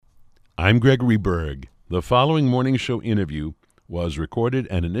I'm Gregory Berg. The following morning show interview was recorded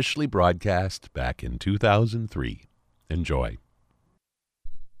and initially broadcast back in 2003. Enjoy.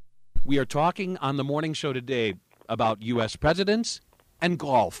 We are talking on the morning show today about U.S. presidents and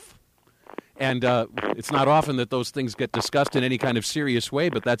golf. And it's not often that those things get discussed in any kind of serious way,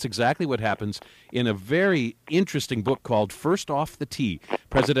 but that's exactly what happens in a very interesting book called First Off the Tee,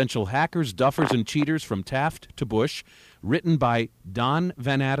 Presidential Hackers, Duffers, and Cheaters from Taft to Bush, written by Don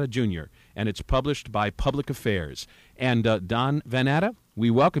Van Natta, Jr., and it's published by Public Affairs. And Don Van Natta,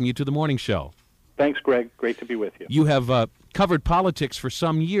 we welcome you to the morning show. Thanks, Greg. Great to be with you. You have covered politics for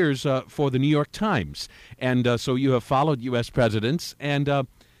some years for the New York Times, and so you have followed U.S. presidents, and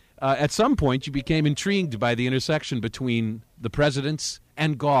at some point you became intrigued by the intersection between the presidents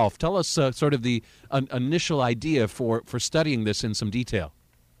and golf. Tell us sort of the initial idea for studying this in some detail.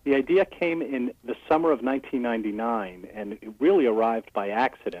 The idea came in the summer of 1999, and it really arrived by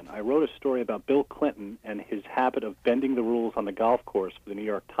accident. I wrote a story about Bill Clinton and his habit of bending the rules on the golf course for the New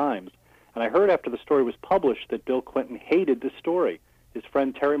York Times. And I heard after the story was published that Bill Clinton hated the story. His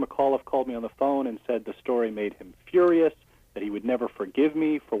friend Terry McAuliffe called me on the phone and said the story made him furious, that he would never forgive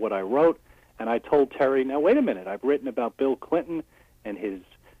me for what I wrote. And I told Terry, now wait a minute, I've written about Bill Clinton and his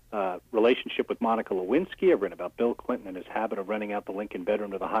relationship with Monica Lewinsky. I've written about Bill Clinton and his habit of renting out the Lincoln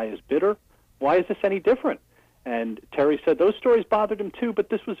bedroom to the highest bidder. Why is this any different? And Terry said those stories bothered him too, but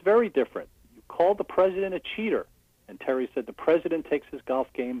this was very different. You called the president a cheater. And Terry said the president takes his golf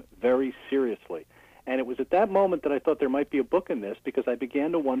game very seriously. And it was at that moment that I thought there might be a book in this, because I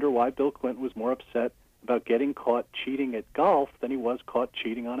began to wonder why Bill Clinton was more upset about getting caught cheating at golf than he was caught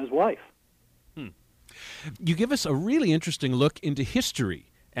cheating on his wife. You give us a really interesting look into history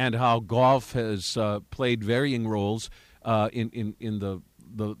and how golf has played varying roles in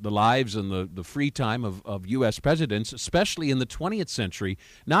the lives and the free time of U.S. presidents, especially in the 20th century,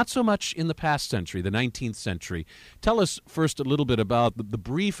 not so much in the past century, the 19th century. Tell us first a little bit about the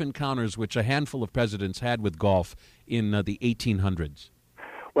brief encounters which a handful of presidents had with golf in the 1800s.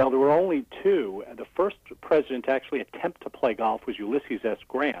 Well, there were only two. The first president to actually attempt to play golf was Ulysses S.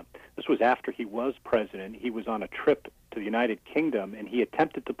 Grant. This was after he was president. He was on a trip to the United Kingdom, and he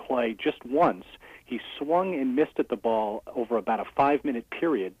attempted to play just once. He swung and missed at the ball over about a 5-minute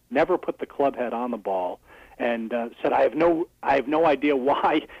period, never put the club head on the ball, and said, I have no idea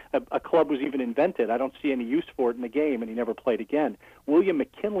why a club was even invented. I don't see any use for it in the game, and he never played again. William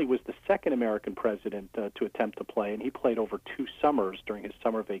McKinley was the second American president to attempt to play, and he played over 2 summers during his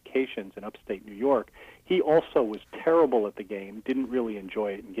summer vacations in upstate New York. He also was terrible at the game, didn't really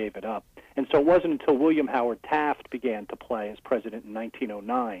enjoy it, and gave it up. And so it wasn't until William Howard Taft began to play as president in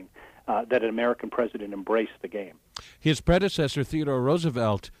 1909 that an American president embraced the game. His predecessor, Theodore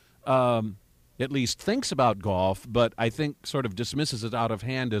Roosevelt, at least thinks about golf, but I think sort of dismisses it out of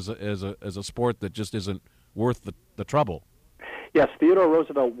hand as a sport that just isn't worth the trouble. Yes, Theodore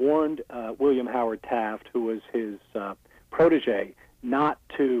Roosevelt warned William Howard Taft, who was his protege, not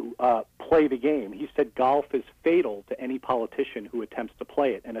to play the game. He said golf is fatal to any politician who attempts to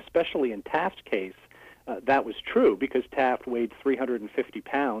play it, and especially in Taft's case, that was true, because Taft weighed 350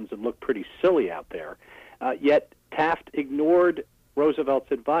 pounds and looked pretty silly out there. Yet Taft ignored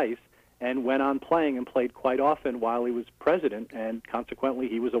Roosevelt's advice and went on playing and played quite often while he was president, and consequently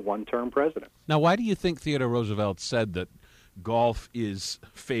he was a one-term president. Now, why do you think Theodore Roosevelt said that golf is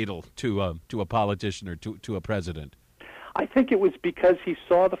fatal to a politician or to a president? I think it was because he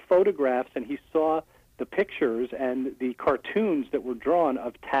saw the photographs and he saw the pictures and the cartoons that were drawn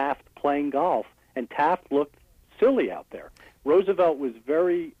of Taft playing golf, and Taft looked silly out there. Roosevelt was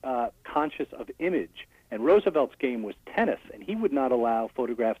very conscious of image, and Roosevelt's game was tennis, and he would not allow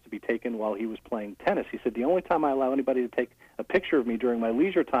photographs to be taken while he was playing tennis. He said, the only time I allow anybody to take a picture of me during my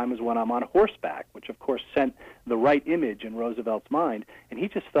leisure time is when I'm on horseback, which of course sent the right image in Roosevelt's mind, and he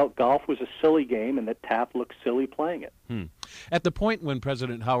just felt golf was a silly game and that Taft looked silly playing it. At the point when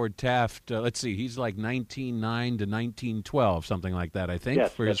President Howard Taft, let's see, he's like 1909 to 1912, something like that, I think,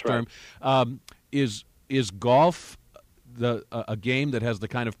 yes, for his term. Right. Is golf a game that has the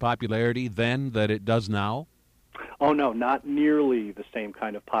kind of popularity then that it does now? Oh, no, not nearly the same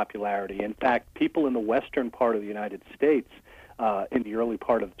kind of popularity. In fact, people in the western part of the United States in the early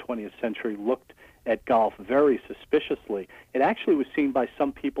part of the 20th century looked at golf very suspiciously. It actually was seen by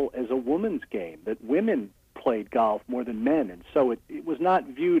some people as a woman's game, that women played golf more than men, and so it was not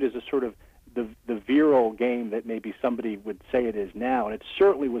viewed as a sort of the virile game that maybe somebody would say it is now, and it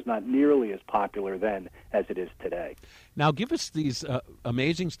certainly was not nearly as popular then as it is today. Now, give us these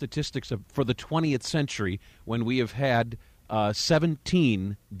amazing statistics for the 20th century when we have had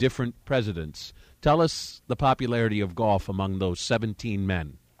 17 different presidents. Tell us the popularity of golf among those 17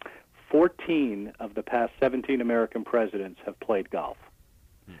 men. 14 of the past 17 American presidents have played golf,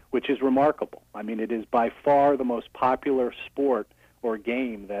 which is remarkable. I mean, it is by far the most popular sport or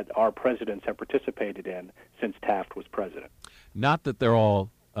game that our presidents have participated in since Taft was president. Not that they're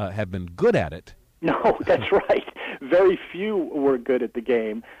all have been good at it. No, that's right. Very few were good at the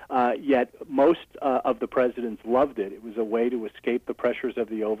game, yet most of the presidents loved it. It was a way to escape the pressures of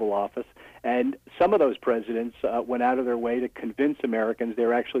the Oval Office, and some of those presidents went out of their way to convince Americans they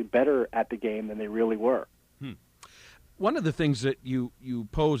were actually better at the game than they really were. One of the things that you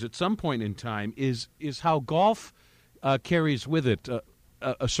pose at some point in time is how golf carries with it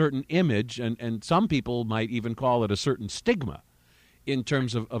a certain image, and some people might even call it a certain stigma, in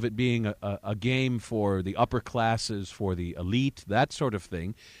terms of it being a game for the upper classes, for the elite, that sort of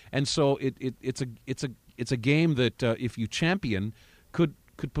thing. And so it's a game that if you champion could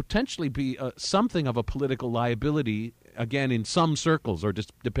potentially be something of a political liability, again, in some circles, or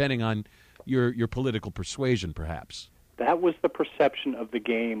just depending on your political persuasion, perhaps. That was the perception of the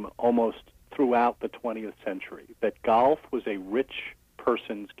game almost throughout the 20th century, that golf was a rich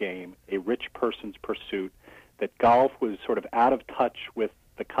person's game, a rich person's pursuit, that golf was sort of out of touch with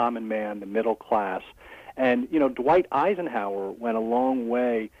the common man, the middle class. And, Dwight Eisenhower went a long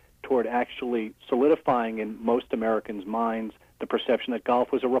way toward actually solidifying in most Americans' minds the perception that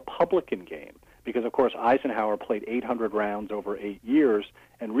golf was a Republican game. Because, of course, Eisenhower played 800 rounds over 8 years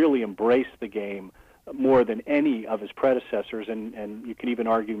and really embraced the game more than any of his predecessors, and you can even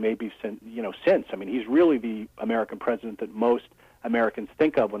argue maybe since. I mean, he's really the American president that most Americans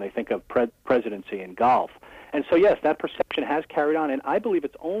think of when they think of presidency in golf. And so, yes, that perception has carried on, and I believe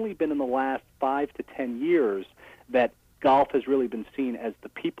it's only been in the last 5 to 10 years that golf has really been seen as the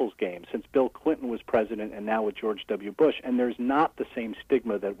people's game, since Bill Clinton was president and now with George W. Bush, and there's not the same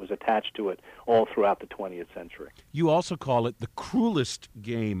stigma that was attached to it all throughout the 20th century. You also call it the cruelest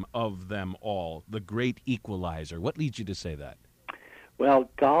game of them all, the great equalizer. What leads you to say that? Well,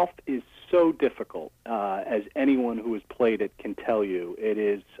 golf is so difficult, as anyone who has played it can tell you. It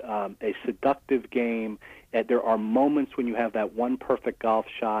is a seductive game. There are moments when you have that one perfect golf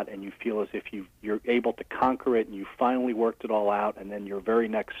shot and you feel as if you're able to conquer it and you finally worked it all out, and then your very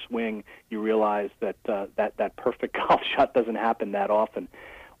next swing you realize that that perfect golf shot doesn't happen that often.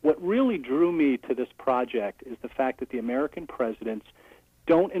 What really drew me to this project is the fact that the American presidents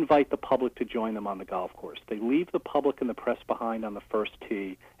don't invite the public to join them on the golf course. They leave the public and the press behind on the first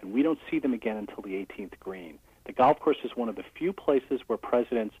tee, and we don't see them again until the 18th green. The golf course is one of the few places where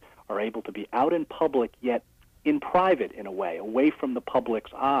presidents are able to be out in public, yet in private in a way, away from the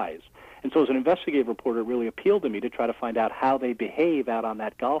public's eyes. And so as an investigative reporter, it really appealed to me to try to find out how they behave out on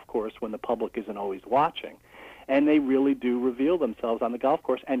that golf course when the public isn't always watching. And they really do reveal themselves on the golf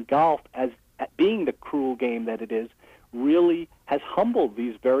course. And golf, as being the cruel game that it is, really has humbled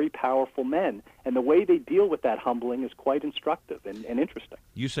these very powerful men. And the way they deal with that humbling is quite instructive and interesting.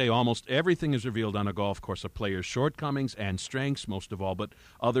 You say almost everything is revealed on a golf course, a player's shortcomings and strengths, most of all, but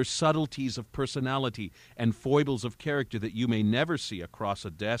other subtleties of personality and foibles of character that you may never see across a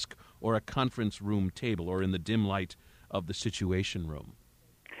desk or a conference room table or in the dim light of the Situation Room.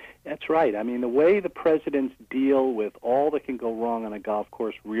 That's right. I mean, the way the presidents deal with all that can go wrong on a golf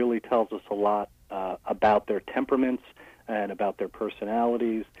course really tells us a lot about their temperaments and about their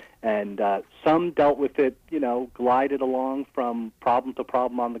personalities. And some dealt with it, glided along from problem to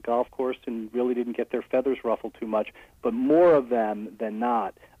problem on the golf course and really didn't get their feathers ruffled too much. But more of them than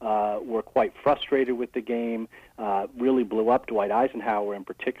not were quite frustrated with the game, really blew up. Dwight Eisenhower in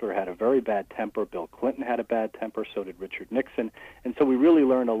particular had a very bad temper. Bill Clinton had a bad temper, so did Richard Nixon. And so we really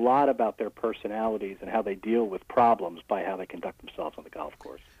learned a lot about their personalities and how they deal with problems by how they conduct themselves on the golf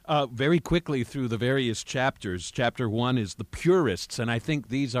course. Very quickly through the various chapters. Chapter 1 is the purists, and I think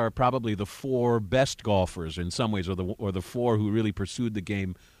these are probably the 4 best golfers in some ways, or the 4 who really pursued the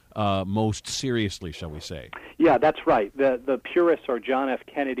game most seriously, shall we say. Yeah, that's right. The purists are John F.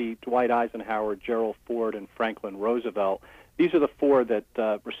 Kennedy, Dwight Eisenhower, Gerald Ford, and Franklin Roosevelt. These are the 4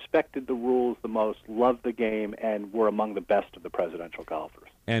 that respected the rules the most, loved the game, and were among the best of the presidential golfers.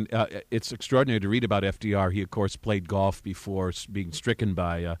 And it's extraordinary to read about FDR. He, of course, played golf before being stricken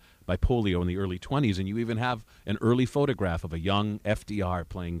by polio in the early 20s, and you even have an early photograph of a young FDR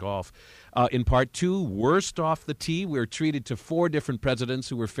playing golf. In part 2, Worst Off the Tee, we're treated to 4 different presidents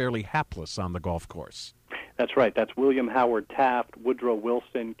who were fairly hapless on the golf course. That's right. That's William Howard Taft, Woodrow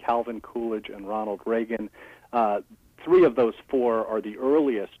Wilson, Calvin Coolidge, and Ronald Reagan. 3 of those 4 are the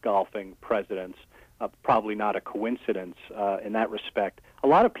earliest golfing presidents. Probably not a coincidence in that respect. A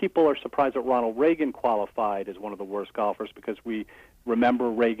lot of people are surprised that Ronald Reagan qualified as one of the worst golfers because we remember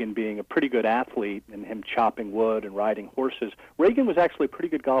Reagan being a pretty good athlete and him chopping wood and riding horses. Reagan was actually a pretty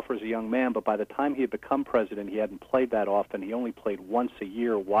good golfer as a young man, but by the time he had become president, he hadn't played that often. He only played once a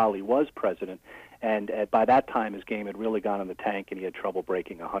year while he was president, and by that time his game had really gone in the tank and he had trouble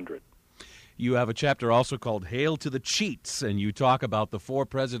breaking 100. You have a chapter also called Hail to the Cheats, and you talk about the 4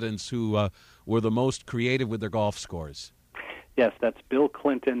 presidents who were the most creative with their golf scores. Yes, that's Bill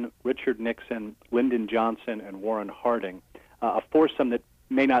Clinton, Richard Nixon, Lyndon Johnson, and Warren Harding. A foursome that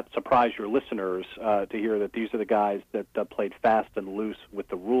may not surprise your listeners to hear that these are the guys that played fast and loose with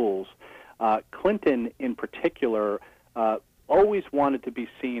the rules. Clinton, in particular, always wanted to be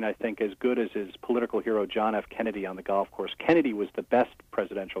seen, I think, as good as his political hero John F. Kennedy on the golf course. Kennedy was the best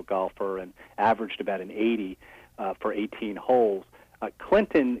presidential golfer and averaged about an 80 for 18 holes.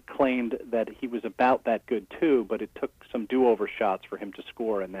 Clinton claimed that he was about that good too, but it took some do-over shots for him to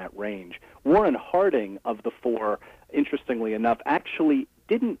score in that range. Warren Harding, of the 4, interestingly enough, actually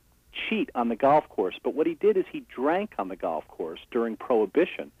didn't cheat on the golf course, but what he did is he drank on the golf course during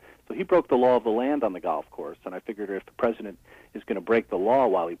Prohibition. So he broke the law of the land on the golf course, and I figured if the president is going to break the law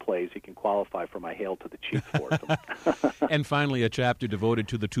while he plays, he can qualify for my Hail to the Cheats foursome. And finally, a chapter devoted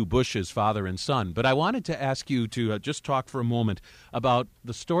to the 2 Bushes, father and son. But I wanted to ask you to just talk for a moment about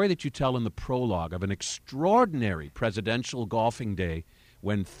the story that you tell in the prologue of an extraordinary presidential golfing day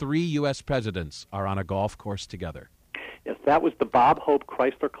when 3 U.S. presidents are on a golf course together. Yes, that was the Bob Hope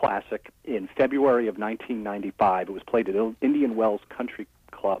Chrysler Classic in February of 1995. It was played at Indian Wells Country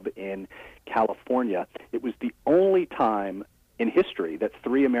Club in California. It was the only time in history that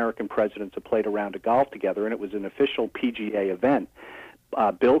 3 American presidents have played a round of golf together, and it was an official PGA event.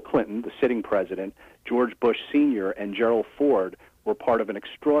 Bill Clinton, the sitting president, George Bush Sr., and Gerald Ford were part of an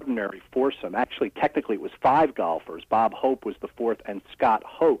extraordinary foursome. Actually, technically, it was 5 golfers. Bob Hope was the 4th, and Scott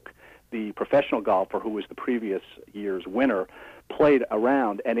Hoke, the professional golfer who was the previous year's winner, played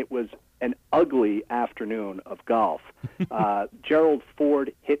around, and it was an ugly afternoon of golf. Gerald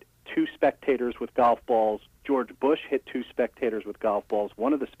Ford hit 2 spectators with golf balls. George Bush hit 2 spectators with golf balls.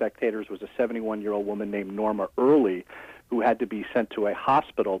 One of the spectators was a 71-year-old woman named Norma Early, who had to be sent to a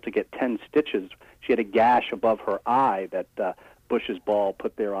hospital to get 10 stitches. She had a gash above her eye that Bush's ball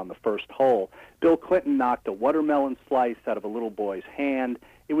put there on the first hole. Bill Clinton knocked a watermelon slice out of a little boy's hand.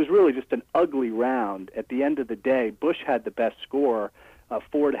 It was really just an ugly round. At the end of the day, Bush had the best score.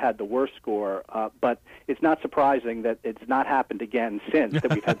 Ford had the worst score, but it's not surprising that it's not happened again since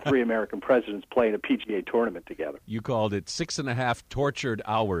that we've had 3 American presidents play in a PGA tournament together. You called it 6.5 tortured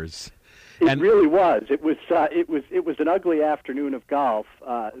hours. It really was. It was an ugly afternoon of golf.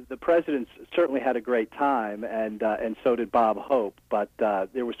 The presidents certainly had a great time, and so did Bob Hope. But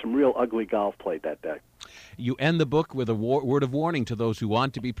there was some real ugly golf played that day. You end the book with a word of warning to those who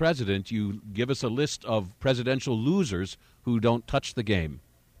want to be president. You give us a list of presidential losers who don't touch the game.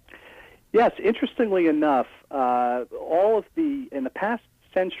 Yes, interestingly enough, in the past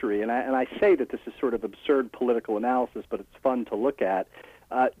century, and I say that this is sort of absurd political analysis, but it's fun to look at.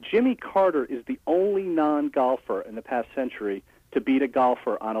 Jimmy Carter is the only non-golfer in the past century to beat a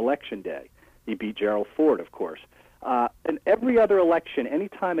golfer on Election Day. He beat Gerald Ford, of course. In every other election,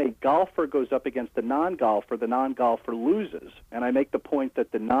 anytime a golfer goes up against a non-golfer, the non-golfer loses. And I make the point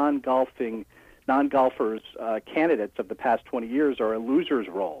that the non-golfers' candidates of the past 20 years are a loser's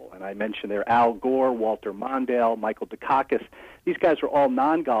role. And I mentioned there Al Gore, Walter Mondale, Michael Dukakis. These guys are all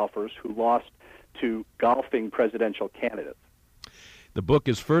non-golfers who lost to golfing presidential candidates. The book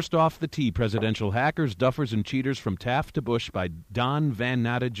is First Off the Tee, Presidential Hackers, Duffers, and Cheaters from Taft to Bush by Don Van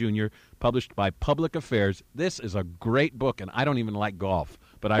Natta Jr., published by Public Affairs. This is a great book, and I don't even like golf,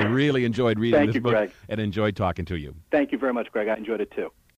 but I really enjoyed reading this book Greg. and enjoyed talking to you. Thank you very much, Greg. I enjoyed it too.